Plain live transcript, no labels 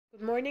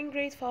Good morning,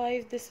 grade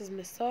 5. This is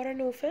Miss Sara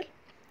Nofal,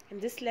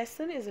 and this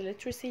lesson is a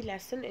literacy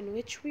lesson in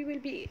which we will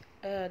be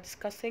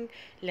discussing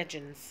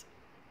legends.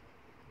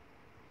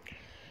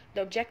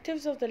 The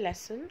objectives of the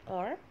lesson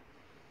are: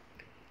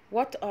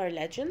 what are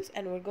legends?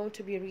 And we're going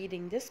to be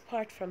reading this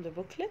part from the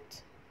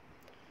booklet.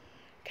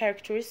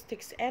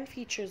 Characteristics and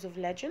features of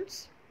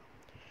legends.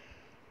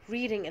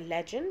 Reading a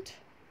legend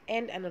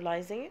and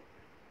analyzing it.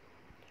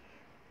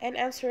 And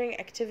answering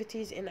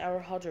activities in our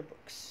Hodder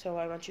books. So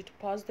I want you to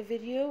pause the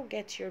video,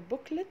 get your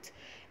booklet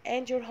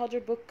and your Hodder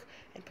book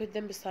and put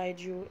them beside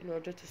you in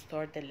order to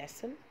start the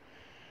lesson.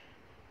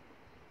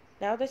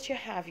 Now that you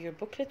have your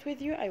booklet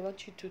with you, I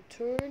want you to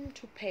turn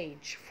to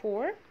page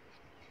 4.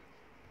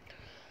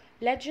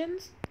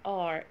 Legends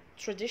are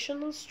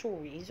traditional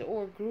stories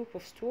or group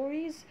of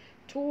stories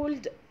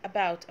told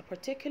about a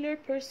particular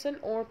person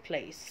or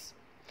place.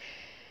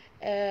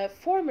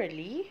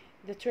 Formerly,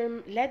 the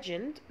term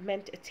legend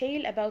meant a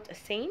tale about a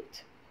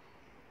saint,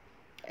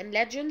 and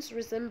legends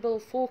resemble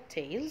folk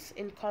tales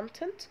in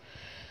content.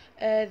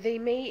 They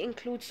may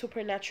include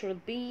supernatural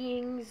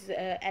beings,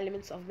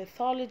 elements of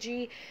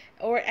mythology,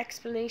 or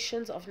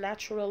explanations of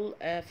natural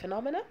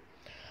phenomena,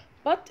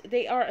 but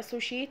they are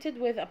associated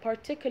with a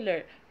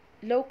particular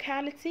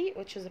locality,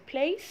 which is a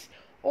place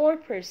or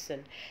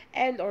person,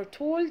 and are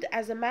told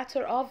as a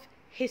matter of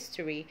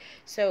history.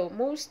 So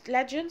most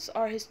legends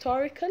are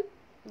historical,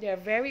 they are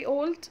very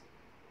old,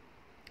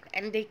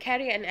 and they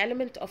carry an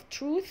element of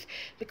truth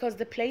because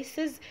the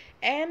places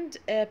and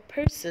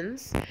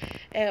persons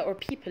or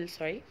people,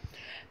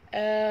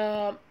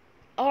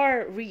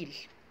 are real.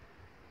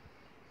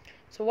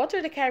 So what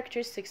are the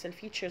characteristics and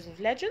features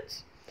of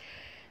legends?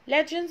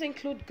 Legends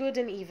include good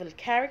and evil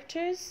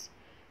characters.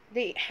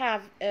 They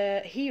have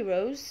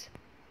heroes,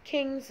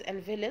 kings,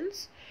 and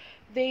villains.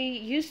 They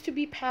used to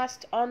be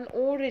passed on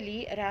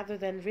orally rather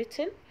than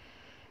written.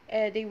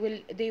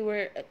 They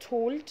were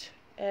told,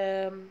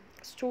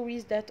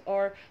 stories that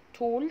are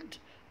told,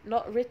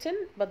 not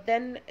written, but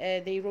then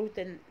they wrote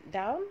them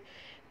down.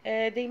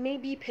 They may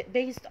be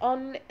based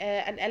on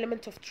an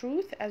element of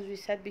truth, as we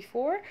said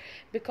before,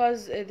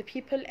 because the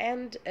people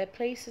and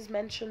places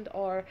mentioned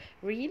are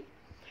real.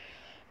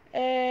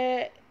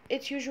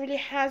 It usually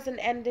has an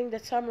ending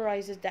that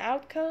summarizes the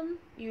outcome,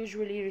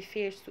 usually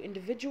refers to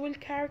individual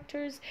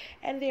characters,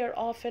 and they are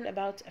often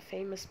about a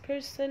famous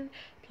person,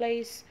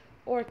 place,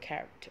 or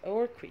character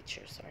or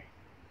creature.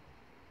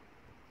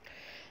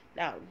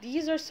 Now,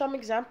 these are some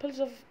examples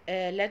of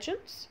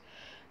legends.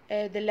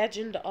 The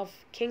legend of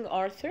King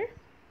Arthur.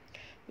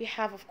 We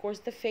have, of course,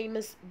 the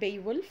famous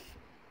Beowulf.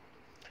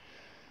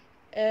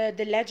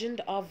 The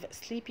legend of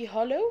Sleepy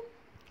Hollow.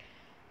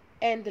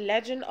 And the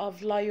legend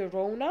of La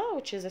Llorona,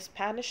 which is a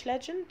Spanish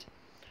legend.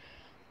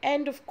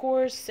 And, of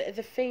course,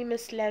 the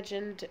famous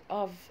legend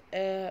of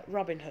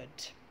Robin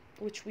Hood,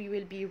 which we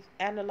will be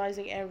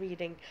analyzing and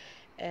reading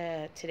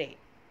today.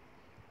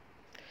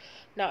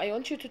 Now I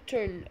want you to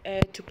turn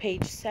to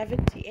page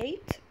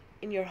 78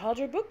 in your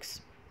Hodder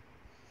books.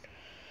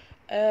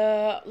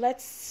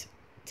 Let's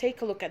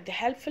take a look at the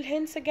helpful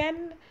hints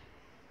again.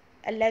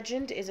 A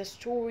legend is a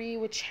story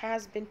which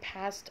has been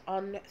passed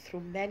on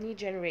through many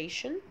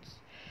generations.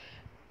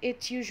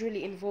 It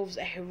usually involves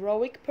a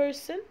heroic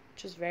person,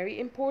 which is very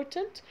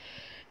important.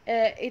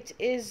 It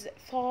is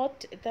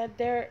thought that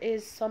there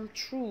is some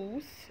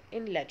truth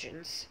in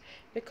legends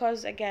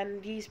because, again,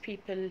 these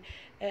people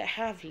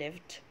have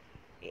lived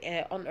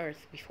on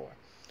Earth before.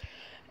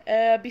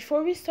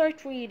 Before we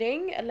start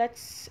reading,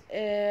 let's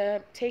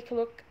take a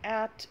look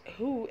at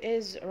who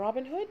is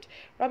Robin Hood.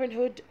 Robin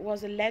Hood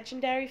was a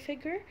legendary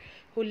figure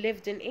who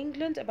lived in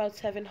England about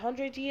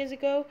 700 years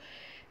ago,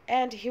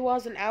 and he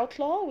was an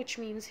outlaw, which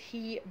means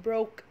he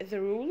broke the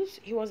rules.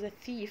 He was a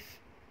thief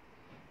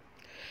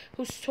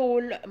who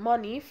stole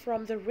money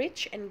from the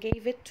rich and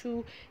gave it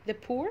to the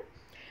poor.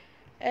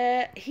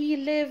 He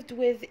lived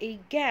with a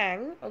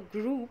gang, a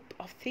group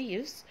of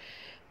thieves,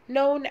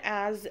 known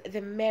as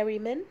the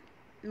Merrymen.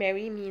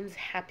 Merry means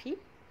happy.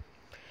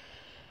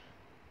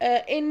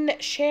 In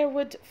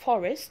Sherwood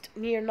Forest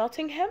near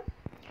Nottingham.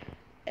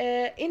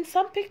 In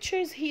some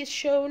pictures he is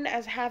shown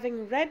as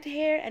having red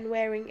hair and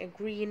wearing a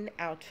green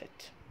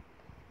outfit.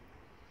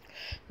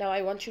 Now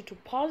I want you to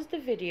pause the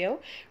video,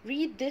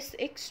 read this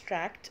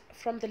extract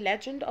from the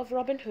legend of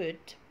Robin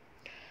Hood,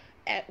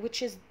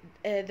 which is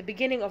the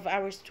beginning of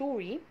our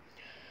story,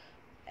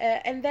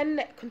 and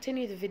then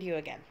continue the video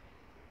again.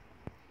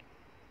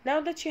 Now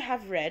that you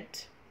have read,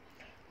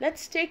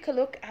 let's take a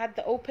look at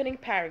the opening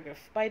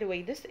paragraph. By the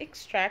way, this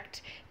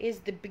extract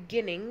is the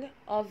beginning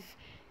of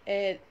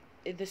the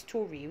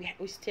story.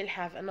 We still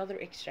have another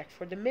extract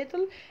for the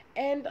middle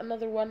and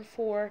another one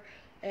for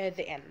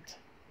the end.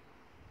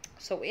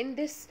 So in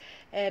this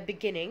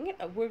beginning,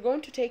 we're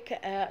going to take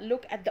a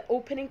look at the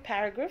opening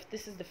paragraph.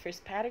 This is the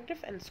first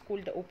paragraph, and it's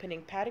called the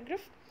opening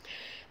paragraph.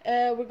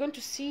 We're going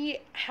to see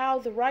how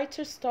the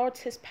writer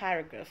starts his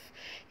paragraph.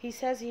 He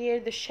says here,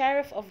 the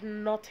Sheriff of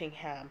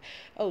Nottingham.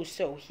 Oh,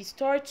 so he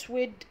starts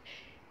with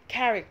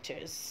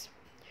characters.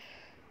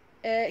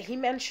 He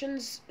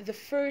mentions the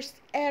first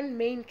and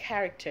main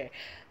character.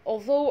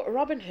 although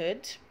Robin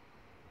Hood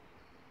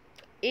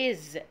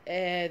is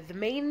the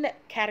main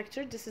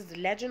character, this is the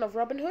legend of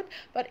Robin Hood,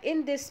 but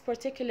in this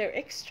particular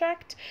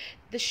extract,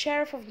 the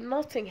Sheriff of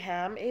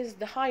Nottingham is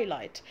the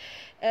highlight,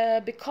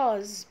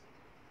 because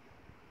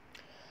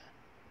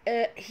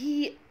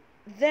he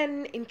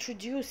then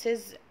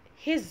introduces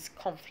his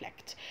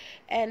conflict,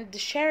 and the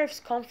sheriff's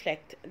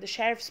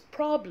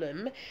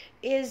problem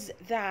is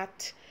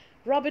that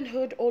Robin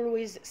Hood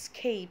always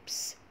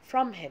escapes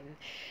from him.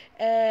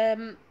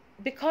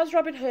 Because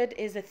Robin Hood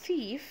is a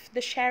thief,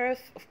 the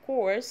sheriff, of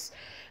course,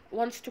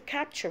 wants to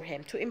capture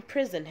him, to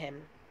imprison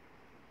him.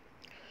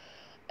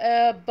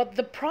 But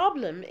the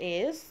problem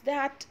is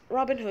that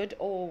Robin Hood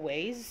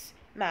always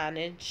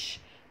manages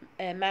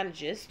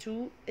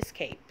to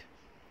escape.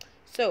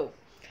 So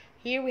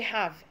here we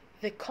have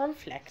the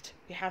conflict,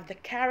 we have the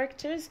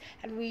characters,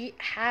 and we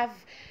have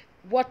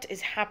what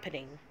is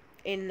happening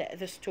in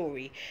the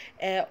story.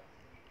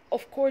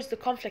 Of course, the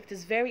conflict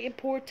is very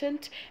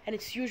important, and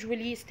it's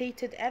usually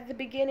stated at the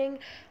beginning,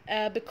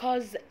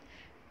 because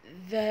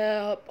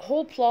the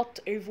whole plot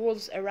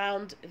revolves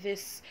around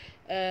this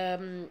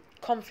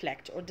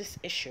conflict or this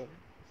issue.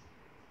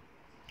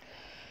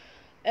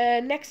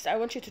 Next, I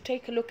want you to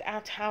take a look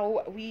at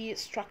how we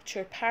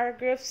structure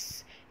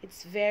paragraphs.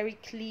 It's very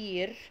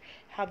clear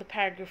how the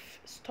paragraph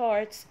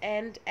starts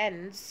and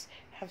ends,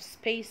 have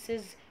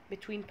spaces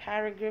between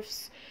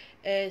paragraphs.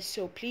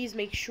 So please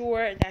make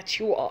sure that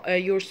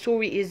your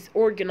story is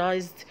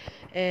organized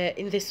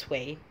in this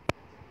way.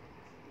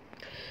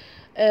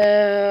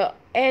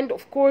 And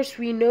of course,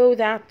 we know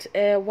that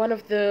one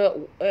of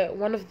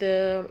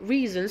the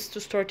reasons to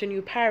start a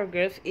new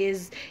paragraph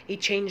is a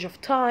change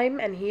of time,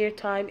 and here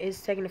time is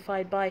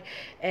signified by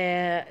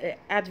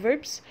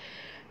adverbs.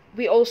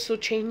 We also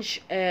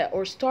change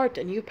or start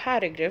a new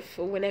paragraph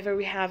whenever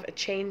we have a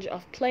change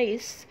of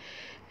place,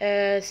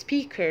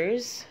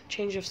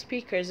 change of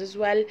speakers as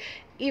well,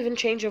 even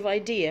change of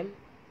idea.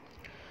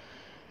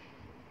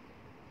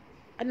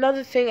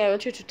 Another thing I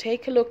want you to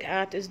take a look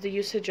at is the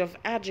usage of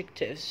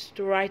adjectives.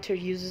 The writer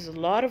uses a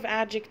lot of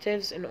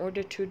adjectives in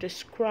order to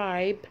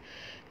describe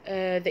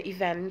the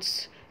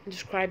events,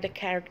 describe the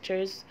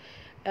characters.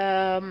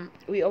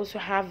 We also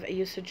have a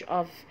usage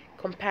of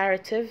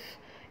comparative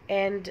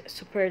and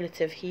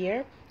superlative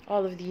here.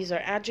 All of these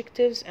are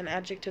adjectives, and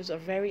adjectives are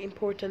very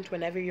important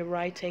whenever you're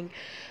writing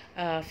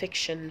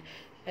fiction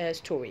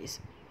stories.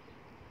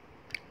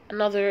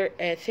 Another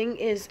thing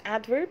is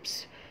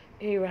adverbs.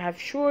 Here we have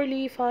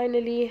surely,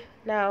 finally,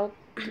 now.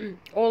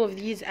 All of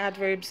these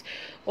adverbs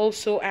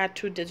also add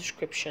to the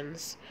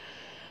descriptions.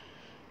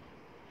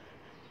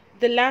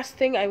 The last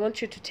thing I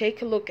want you to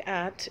take a look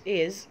at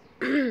is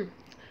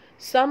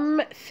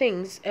some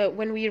things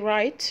when we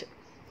write,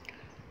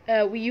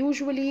 we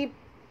usually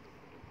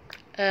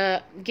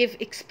give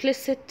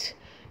explicit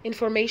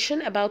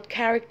information about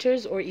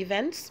characters or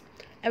events,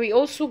 and we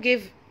also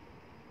give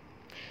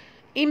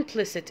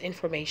implicit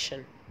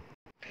information.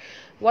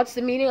 What's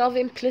the meaning of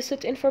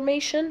implicit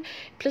information?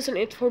 Implicit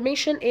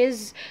information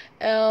is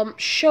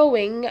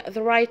showing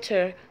the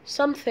writer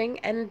something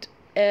and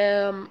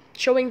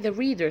showing the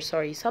reader,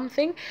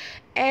 something,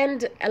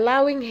 and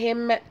allowing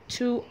him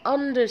to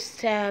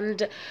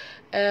understand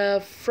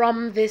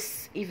from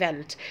this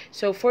event.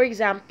 So, for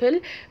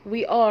example,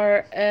 we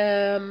are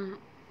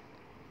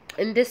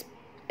in this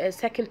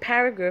second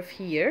paragraph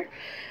here.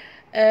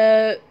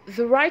 The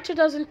writer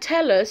doesn't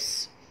tell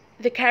us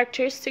the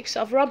characteristics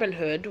of Robin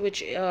Hood,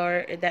 which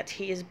are that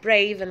he is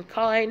brave and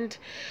kind.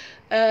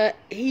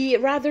 He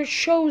rather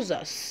shows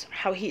us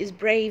how he is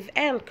brave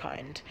and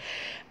kind.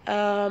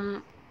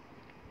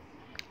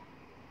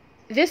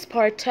 This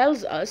part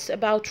tells us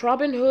about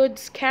Robin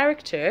Hood's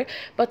character,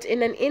 but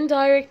in an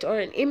indirect or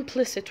an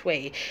implicit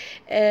way.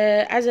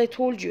 As I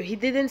told you, he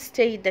didn't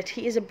state that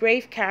he is a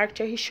brave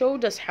character. He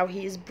showed us how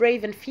he is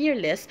brave and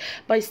fearless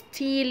by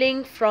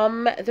stealing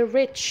from the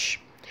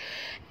rich.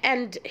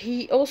 And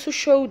he also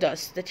showed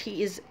us that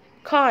he is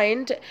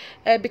kind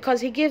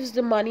because he gives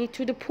the money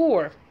to the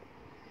poor.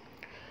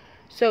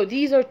 So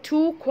these are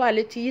two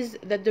qualities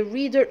that the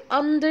reader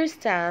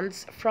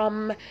understands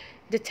from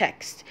the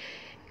text.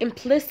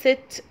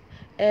 Implicit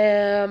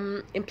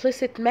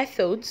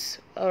methods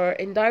or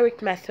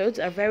indirect methods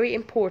are very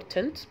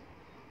important,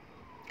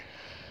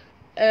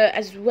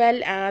 as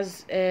well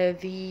as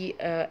the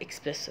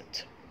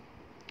explicit.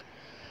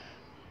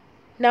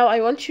 Now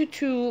I want you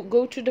to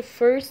go to the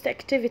first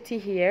activity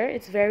here.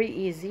 It's very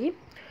easy.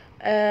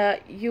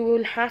 You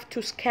will have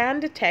to scan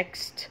the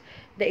text,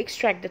 the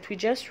extract that we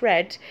just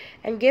read,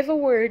 and give a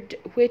word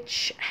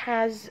which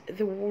has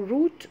the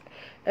root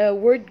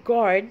word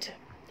guard.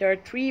 There are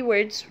 3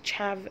 words which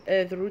have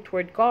the root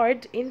word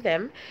guard in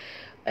them,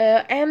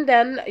 and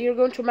then you're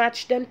going to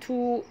match them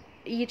to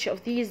each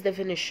of these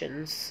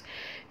definitions.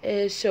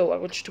 So I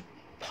want you to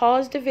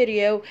pause the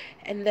video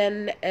and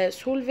then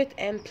solve it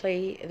and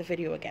play the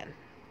video again.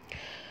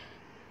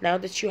 Now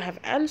that you have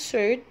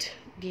answered,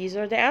 these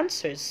are the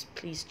answers.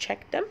 Please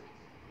check them.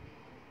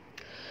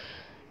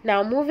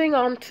 Now moving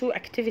on to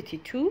activity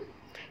 2,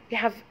 we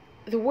have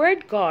the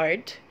word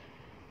guard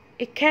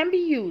it can be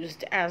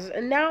used as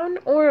a noun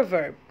or a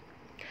verb.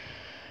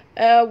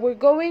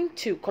 We're going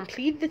to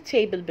complete the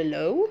table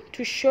below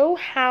to show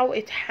how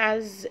it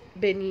has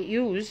been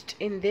used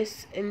in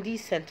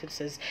these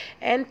sentences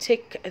and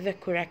tick the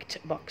correct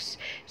box.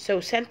 So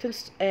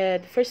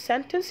the first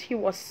sentence, he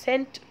was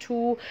sent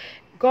to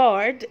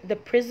guard the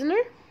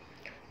prisoner.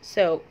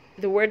 So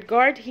the word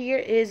guard here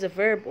is a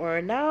verb or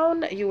a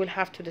noun. You will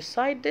have to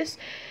decide this.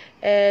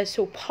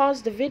 So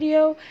pause the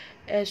video,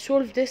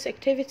 solve this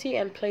activity,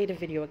 and play the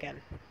video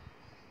again.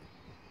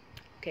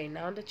 Okay,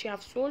 now that you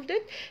have solved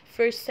it,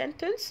 first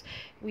sentence,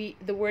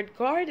 the word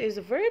guard is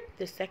a verb.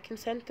 The second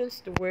sentence,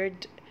 the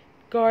word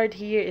guard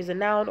here is a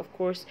noun, of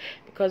course,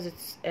 because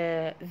it's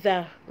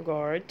the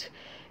guard,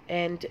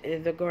 and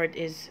the guard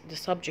is the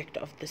subject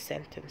of the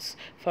sentence,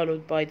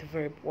 followed by the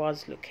verb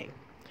was looking.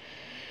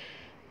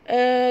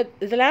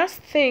 The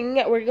last thing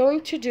we're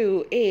going to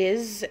do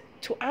is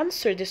to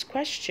answer this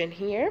question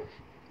here.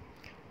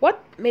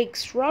 What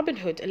makes Robin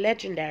Hood a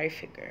legendary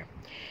figure?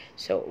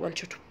 So I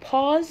want you to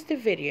pause the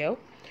video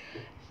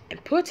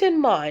and put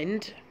in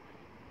mind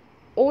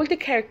all the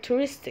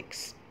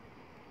characteristics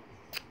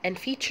and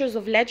features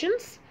of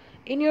legends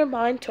in your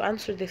mind to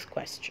answer this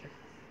question.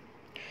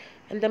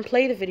 And then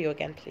play the video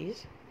again,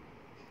 please.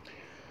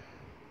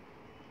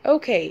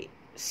 Okay,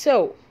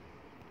 so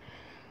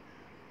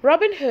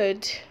Robin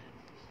Hood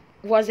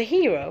was a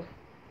hero,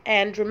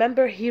 and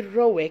remember,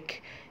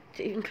 heroic,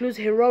 it includes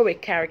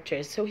heroic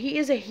characters, so he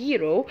is a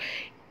hero.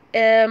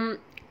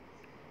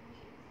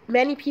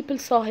 Many people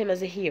saw him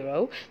as a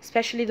hero,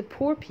 especially the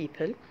poor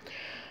people.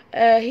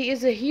 He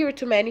is a hero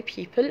to many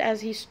people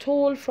as he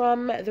stole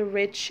from the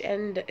rich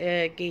and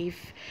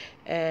gave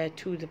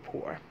to the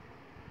poor.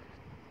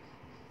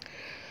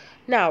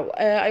 Now,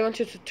 I want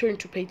you to turn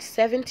to page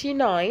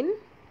 79.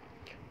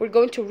 We're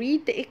going to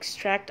read the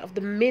extract of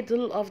the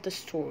middle of the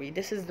story.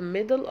 This is the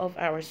middle of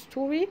our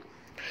story,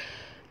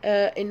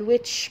 in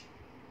which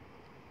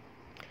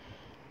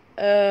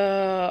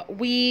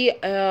we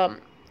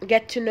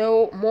get to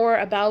know more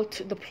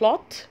about the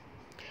plot.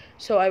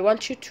 So I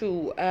want you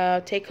to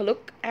take a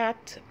look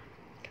at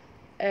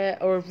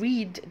or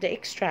read the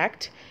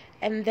extract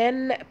and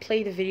then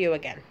play the video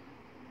again.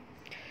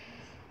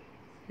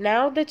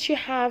 Now that you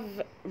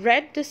have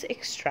read this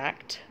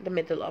extract, the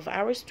middle of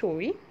our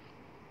story,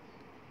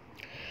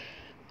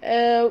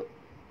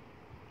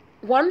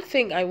 one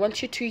thing I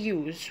want you to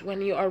use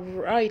when you are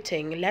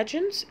writing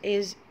legends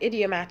is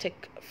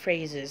idiomatic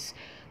phrases.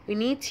 We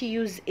need to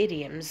use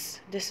idioms.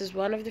 This is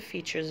one of the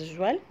features as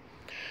well.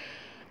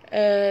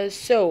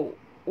 So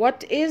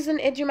what is an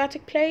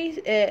idiomatic phrase?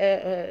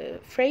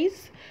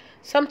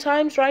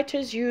 Sometimes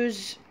writers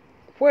use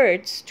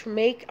words to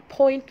make a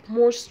point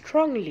more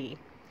strongly.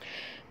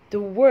 The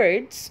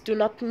words do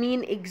not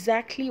mean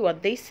exactly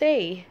what they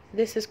say.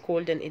 This is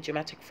called an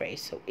idiomatic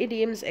phrase. So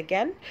idioms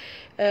again.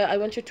 I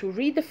want you to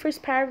read the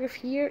first paragraph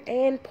here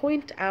and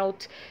point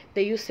out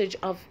the usage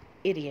of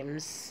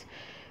idioms.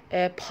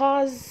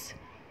 Pause,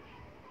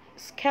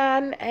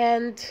 scan,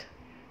 and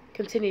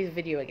continue the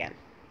video again.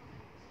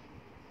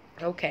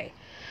 Okay.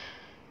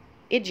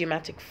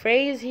 Idiomatic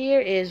phrase here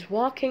is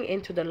walking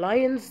into the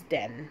lion's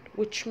den,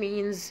 which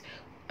means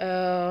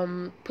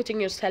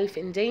putting yourself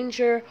in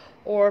danger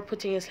or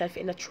putting yourself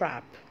in a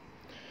trap.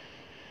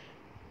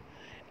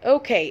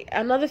 Okay,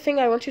 another thing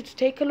I want you to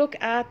take a look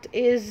at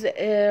is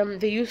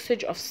the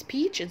usage of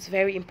speech. It's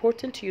very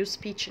important to use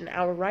speech in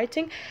our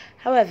writing.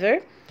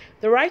 However,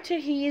 the writer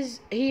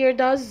here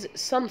does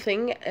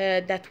something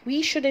that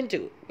we shouldn't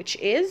do, which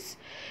is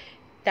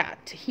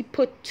that he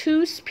put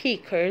two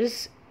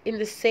speakers in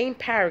the same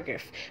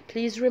paragraph.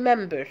 Please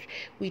remember,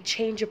 we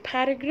change a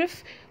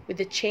paragraph with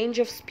the change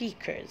of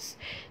speakers.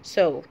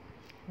 So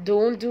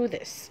don't do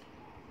this.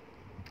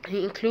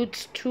 He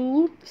includes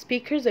two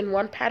speakers in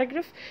one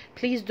paragraph.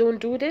 Please don't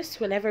do this.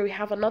 Whenever we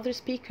have another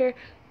speaker,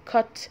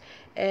 cut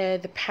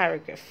the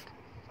paragraph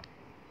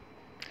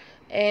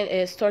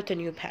and start a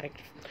new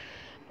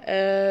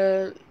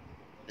paragraph.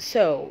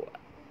 So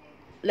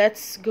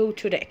let's go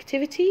to the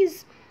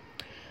activities.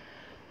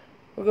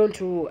 We're going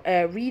to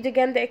read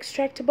again the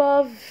extract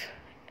above,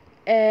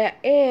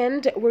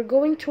 and we're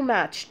going to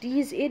match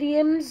these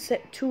idioms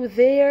to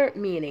their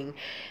meaning.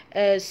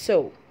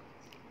 So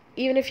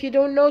even if you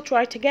don't know,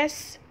 try to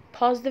guess,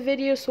 pause the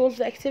video, solve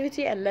the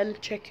activity, and then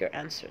check your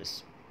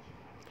answers.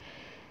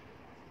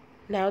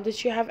 Now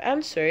that you have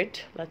answered,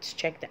 let's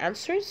check the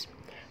answers.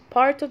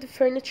 Part of the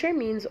furniture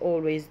means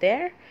always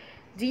there.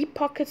 Deep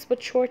pockets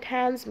but short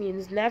hands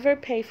means never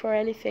pay for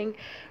anything.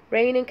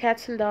 Raining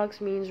cats and dogs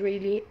means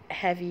really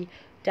heavy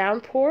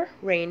downpour,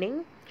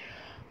 raining.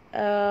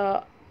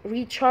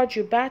 Recharge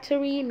your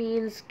battery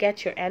means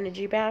get your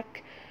energy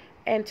back.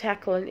 And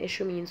tackle an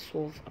issue means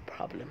solve a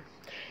problem.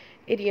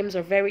 Idioms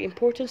are very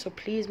important, so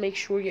please make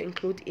sure you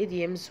include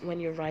idioms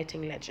when you're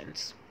writing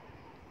legends.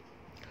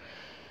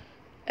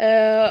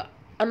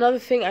 Another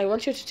thing I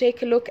want you to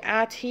take a look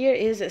at here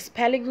is a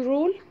spelling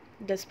rule.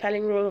 The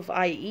spelling rule of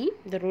IE,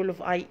 the rule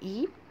of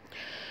IE.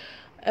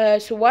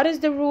 So what is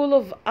the rule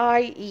of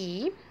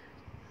IE?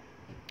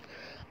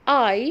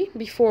 I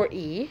before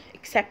E,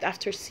 except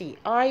after C.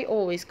 I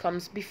always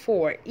comes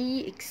before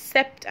E,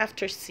 except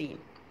after C.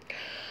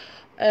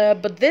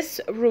 But this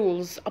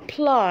rules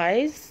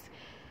applies,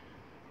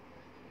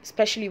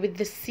 especially with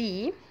the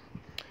C,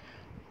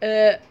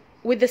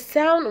 with the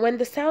sound, when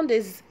the sound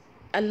is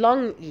a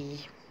long E.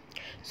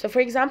 So for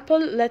example,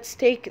 let's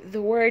take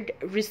the word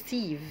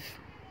receive.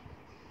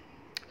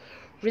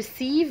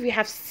 Receive, we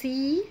have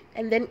C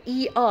and then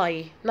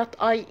EI, not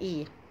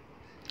IE,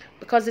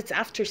 because it's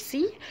after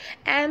C,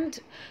 and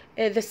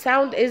the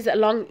sound is a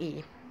long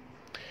E.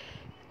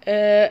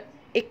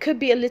 It could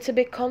be a little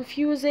bit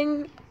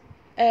confusing,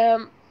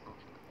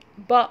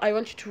 but I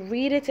want you to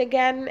read it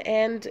again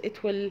and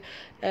it will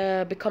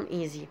become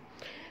easy.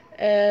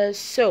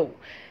 So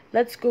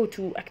let's go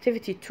to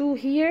activity 2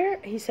 here.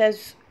 He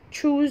says,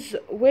 choose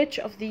which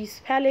of these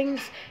spellings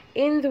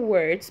in the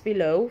words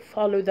below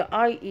follow the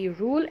IE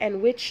rule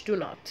and which do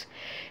not.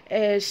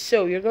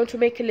 So you're going to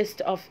make a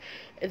list of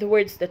the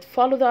words that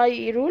follow the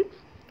IE rule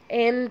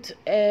and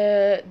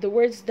the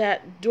words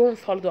that don't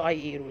follow the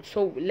IE rule.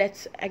 So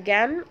let's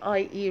again,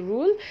 IE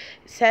rule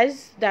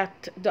says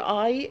that the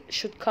I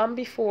should come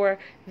before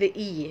the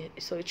E.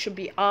 So it should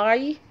be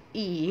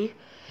IE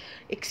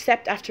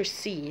except after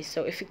C.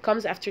 So if it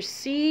comes after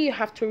C, you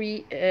have to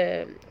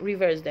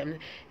reverse them.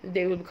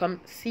 They will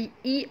become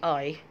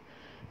CEI.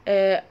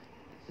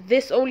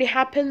 This only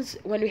happens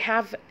when we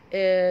have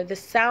the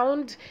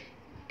sound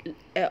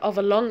of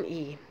a long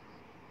E.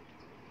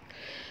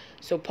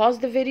 So pause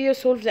the video,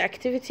 solve the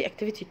activity,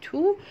 activity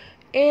 2,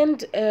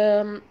 and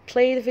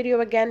play the video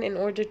again in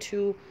order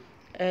to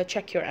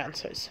check your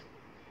answers.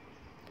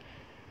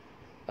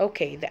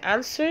 Okay, the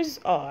answers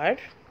are,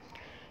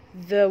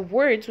 the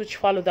words which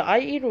follow the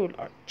IE rule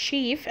are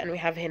chief, and we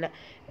have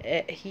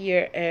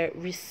here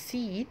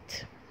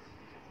receipt.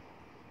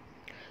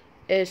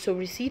 So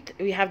receipt,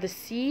 we have the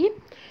C,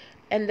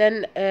 and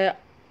then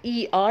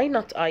EI,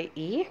 not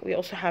IE. We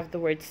also have the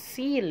word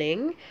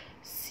ceiling,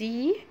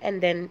 C,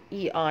 and then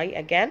EI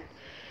again.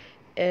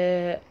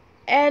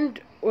 And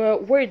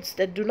words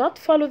that do not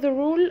follow the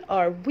rule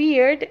are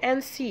weird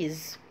and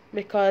C's,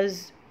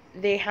 because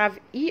they have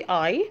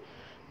EI,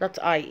 not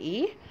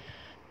IE,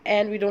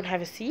 and we don't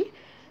have a C.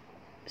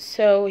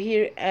 So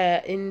here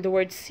in the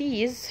word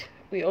C's,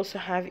 we also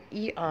have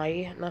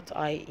EI, not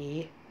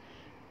IE,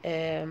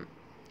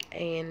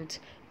 and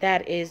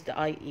that is the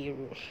IE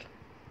rule.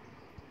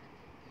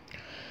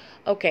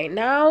 Okay,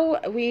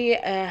 now we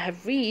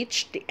have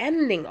reached the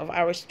ending of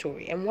our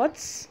story, and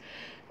what's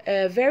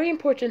very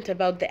important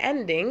about the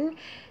ending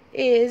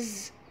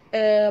is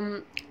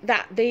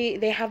that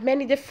they have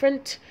many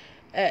different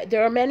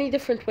there are many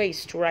different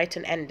ways to write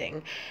an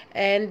ending,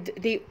 and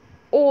they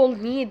all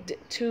need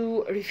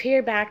to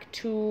refer back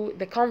to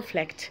the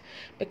conflict,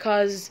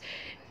 because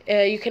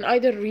you can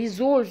either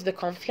resolve the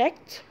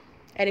conflict,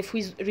 and if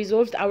we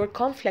resolved our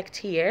conflict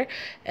here,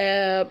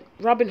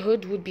 Robin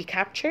Hood would be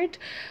captured,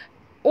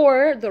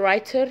 or the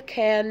writer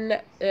can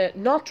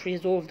not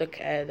resolve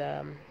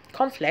the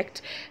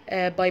conflict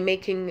by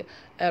making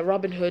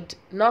Robin Hood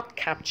not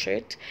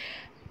captured,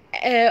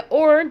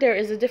 or there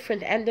is a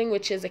different ending,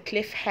 which is a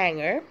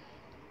cliffhanger.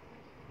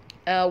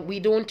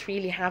 We don't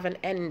really have an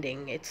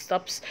ending. It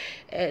stops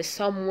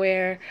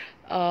somewhere,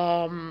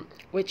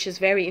 which is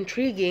very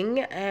intriguing,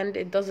 and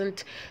it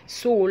doesn't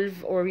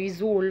solve or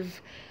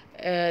resolve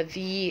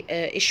the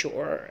issue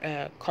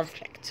or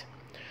conflict.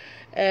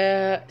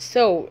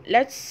 So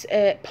let's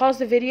pause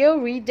the video,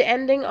 read the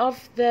ending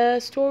of the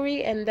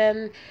story, and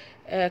then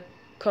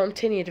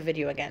continue the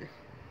video again.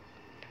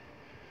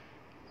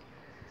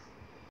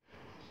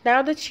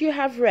 Now that you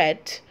have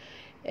read,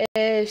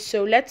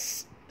 so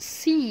let's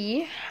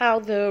see how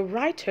the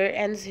writer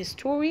ends his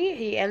story.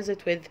 He ends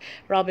it with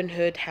Robin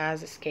Hood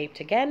has escaped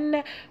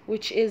again,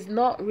 which is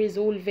not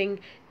resolving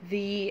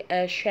the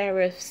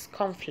sheriff's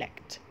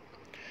conflict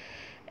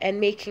and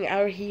making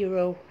our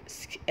hero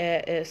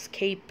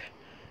escape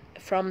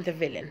from the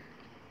villain.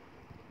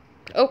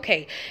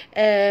 Okay,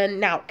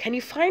 now can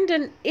you find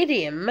an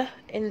idiom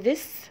in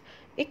this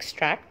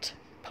extract?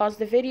 Pause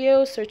the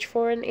video, search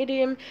for an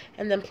idiom,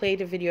 and then play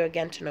the video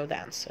again to know the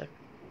answer.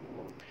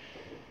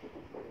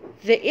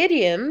 The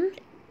idiom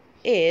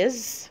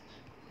is,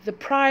 the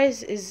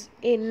prize is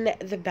in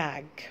the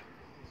bag,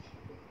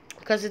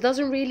 because it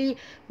doesn't really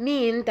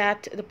mean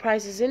that the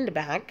prize is in the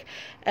bag.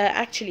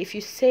 Actually, if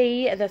you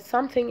say that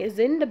something is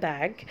in the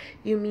bag,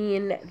 you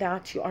mean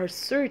that you are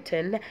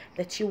certain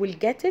that you will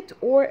get it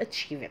or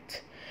achieve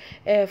it.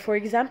 For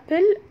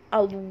example,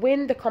 I'll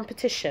win the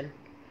competition.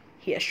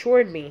 He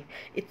assured me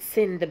it's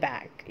in the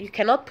bag. You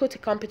cannot put a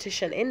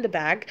competition in the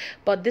bag,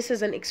 but this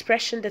is an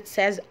expression that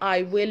says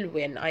I will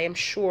win. I am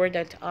sure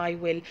that I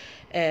will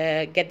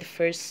get the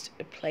first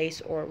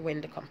place or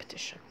win the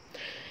competition.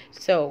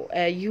 So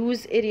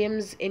use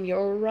idioms in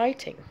your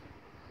writing.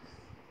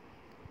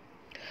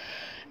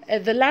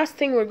 The last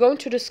thing we're going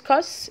to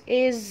discuss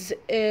is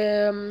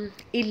a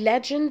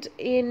legend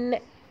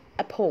in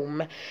a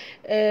poem.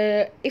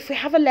 If we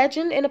have a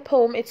legend in a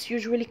poem, it's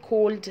usually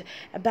called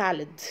a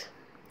ballad.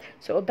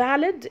 So a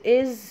ballad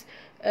is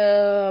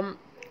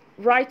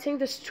writing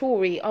the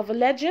story of a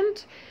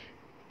legend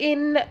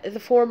in the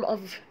form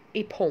of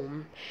a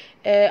poem.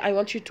 I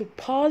want you to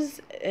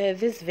pause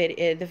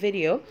the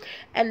video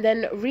and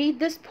then read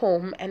this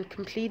poem and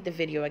complete the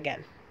video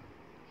again.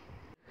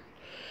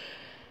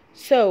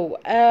 So,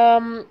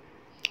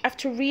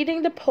 after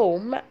reading the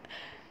poem,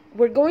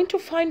 we're going to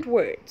find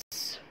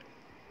words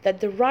that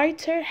the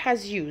writer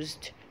has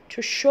used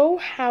to show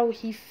how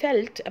he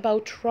felt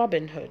about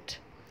Robin Hood.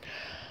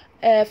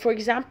 For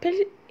example,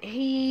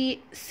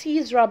 he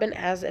sees Robin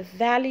as a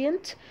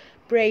valiant,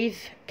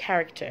 brave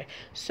character.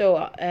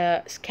 So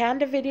scan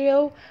the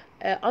video,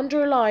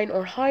 underline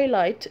or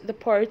highlight the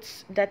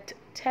parts that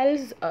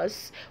tells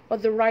us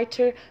what the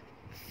writer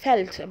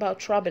felt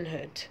about Robin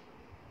Hood.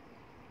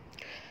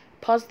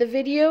 Pause the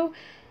video,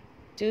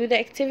 do the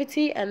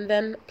activity, and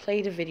then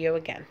play the video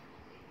again.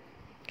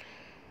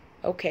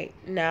 Okay,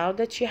 now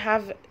that you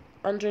have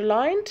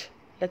underlined,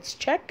 let's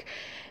check.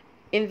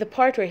 In the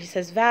part where he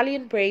says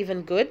valiant, brave,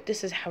 and good,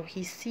 this is how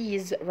he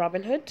sees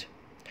Robin Hood.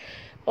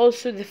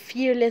 Also the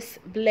fearless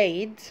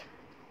blade.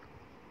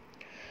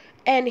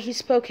 And he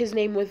spoke his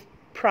name with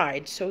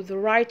pride. So the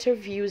writer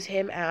views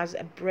him as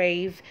a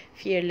brave,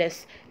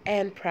 fearless,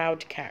 and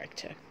proud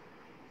character.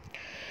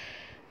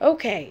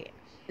 Okay,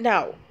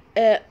 now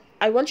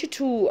I want you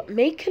to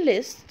make a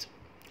list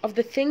of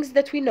the things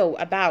that we know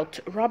about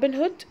Robin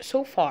Hood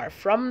so far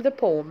from the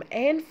poem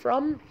and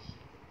from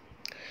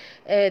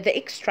the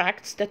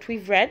extracts that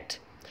we've read.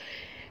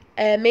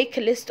 Make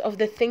a list of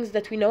the things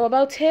that we know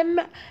about him,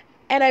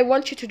 and I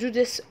want you to do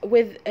this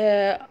with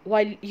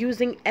while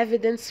using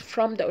evidence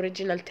from the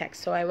original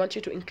text. So I want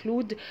you to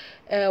include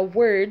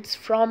words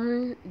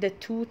from the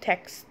two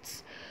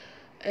texts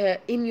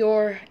in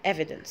your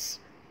evidence.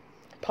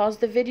 Pause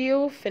the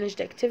video, finish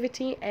the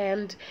activity,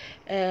 and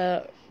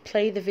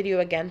play the video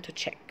again to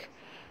check.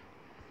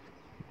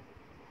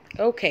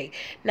 Okay,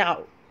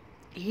 now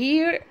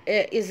here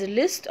is a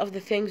list of the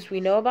things we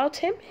know about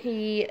him.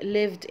 He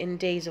lived in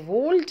days of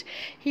old.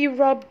 He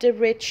robbed the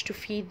rich to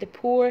feed the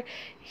poor.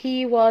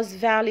 He was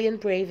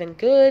valiant, brave, and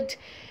good.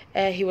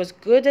 He was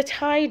good at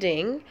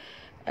hiding.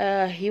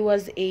 He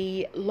was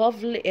a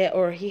lovely,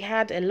 or he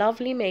had a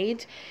lovely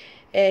maid.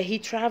 He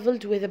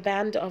traveled with a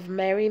band of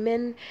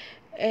merrymen,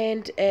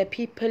 and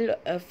people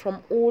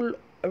from all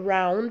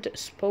around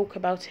spoke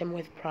about him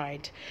with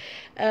pride.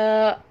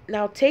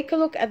 Now take a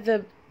look at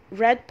the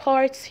red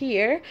parts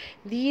here.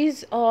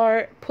 These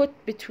are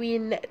put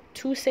between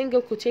two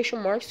single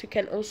quotation marks. You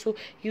can also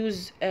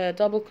use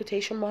double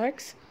quotation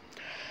marks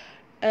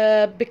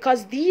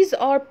because these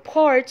are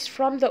parts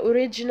from the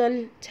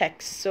original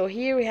text. So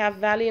here we have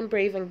valiant,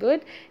 brave, and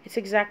good. It's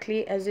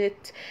exactly as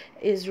it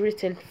is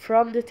written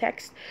from the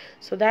text.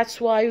 So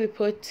that's why we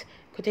put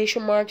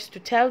quotation marks to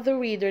tell the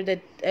reader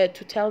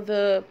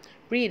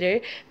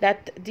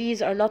that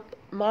these are not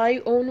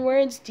my own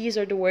words. These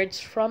are the words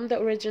from the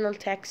original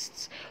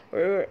texts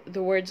or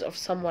the words of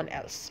someone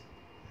else.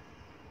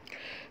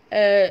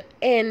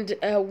 And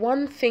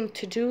one thing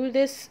to do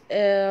this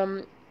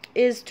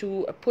is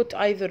to put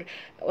either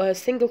a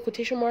single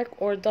quotation mark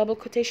or double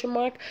quotation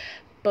mark,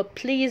 but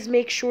please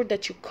make sure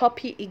that you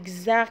copy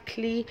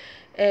exactly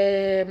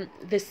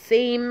the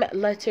same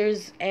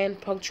letters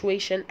and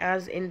punctuation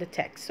as in the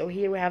text. So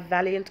here we have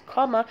valiant,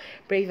 comma,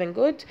 brave and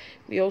good.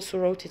 We also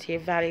wrote it here,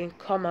 valiant,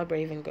 comma,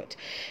 brave and good.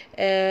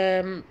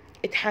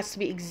 It has to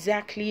be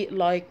exactly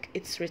like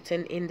it's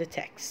written in the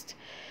text.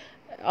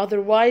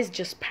 Otherwise,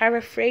 just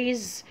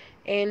paraphrase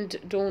and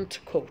don't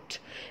quote.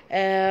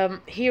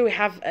 Here we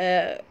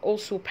have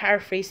also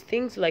paraphrased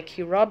things like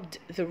he robbed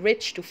the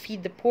rich to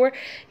feed the poor.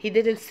 He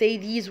didn't say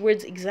these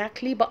words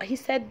exactly, but he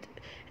said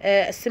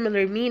a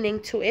similar meaning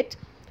to it,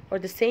 or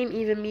the same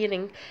even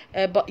meaning,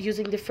 but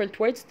using different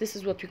words. This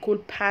is what we call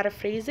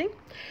paraphrasing.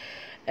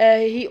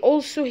 He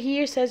also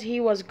here says he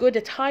was good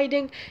at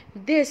hiding.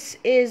 This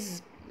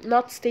is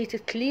not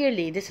stated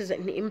clearly. This is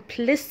an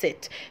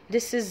implicit.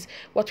 This is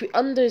what we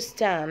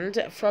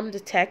understand from the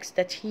text,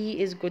 that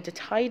he is good at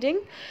hiding.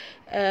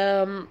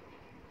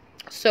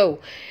 So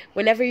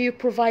whenever you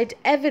provide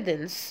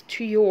evidence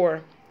to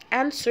your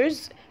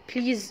answers,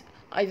 please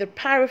either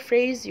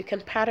paraphrase, you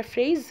can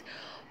paraphrase,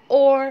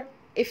 or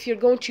if you're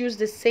going to use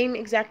the same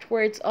exact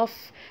words of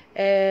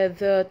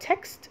the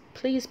text,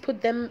 please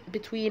put them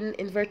between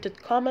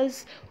inverted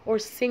commas or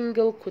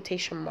single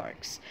quotation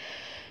marks.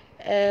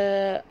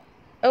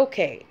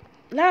 Okay,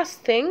 last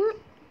thing,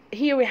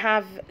 here we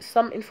have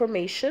some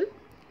information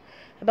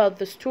about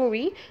the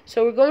story.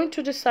 So we're going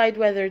to decide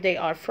whether they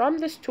are from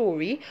the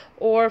story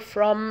or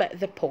from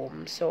the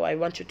poem. So I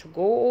want you to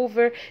go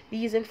over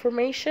these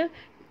information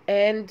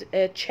and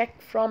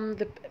check from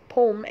the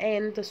poem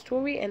and the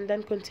story, and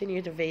then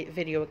continue the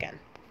video again.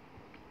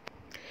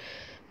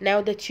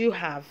 Now that you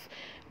have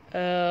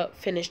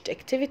finished the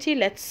activity,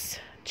 let's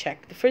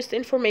check. The first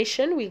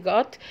information we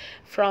got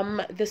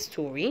from the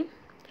story,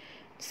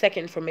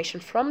 second information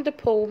from the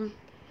poem,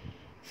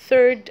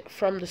 third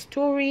from the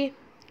story,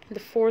 and the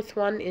fourth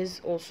one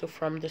is also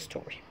from the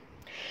story.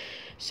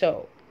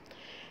 So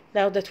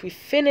Now that we've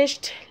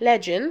finished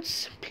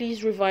legends,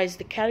 please revise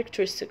the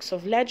characteristics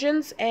of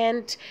legends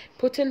and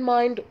put in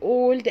mind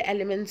all the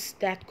elements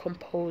that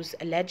compose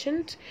a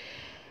legend,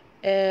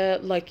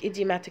 like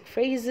idiomatic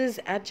phrases,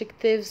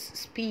 adjectives,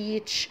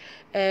 speech,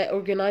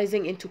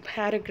 organizing into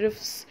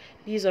paragraphs.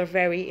 These are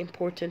very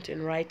important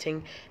in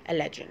writing a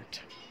legend.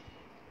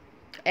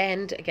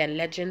 And again,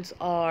 legends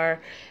are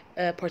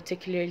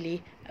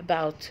particularly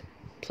about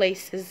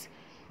places,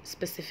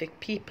 specific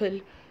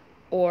people,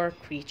 or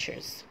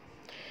creatures.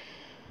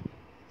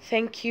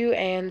 Thank you,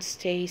 and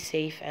stay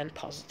safe and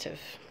positive.